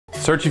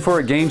Searching for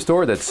a game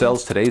store that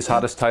sells today's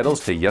hottest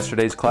titles to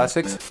yesterday's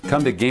classics?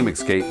 Come to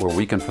GameXCape, where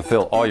we can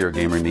fulfill all your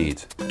gamer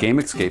needs.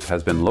 GameXCape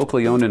has been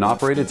locally owned and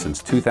operated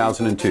since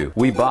 2002.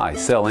 We buy,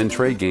 sell, and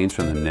trade games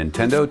from the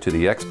Nintendo to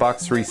the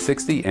Xbox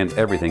 360 and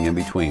everything in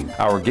between.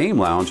 Our game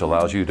lounge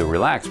allows you to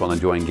relax while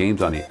enjoying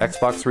games on the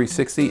Xbox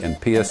 360 and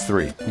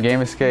PS3.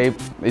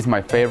 GameXCape is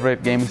my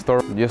favorite gaming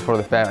store, just for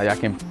the fact that I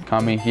can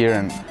come in here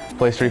and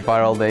play Street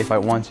Fighter all day if I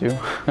want to.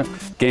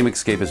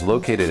 GameXCape is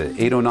located at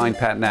 809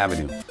 Patton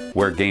Avenue,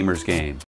 where gamers game.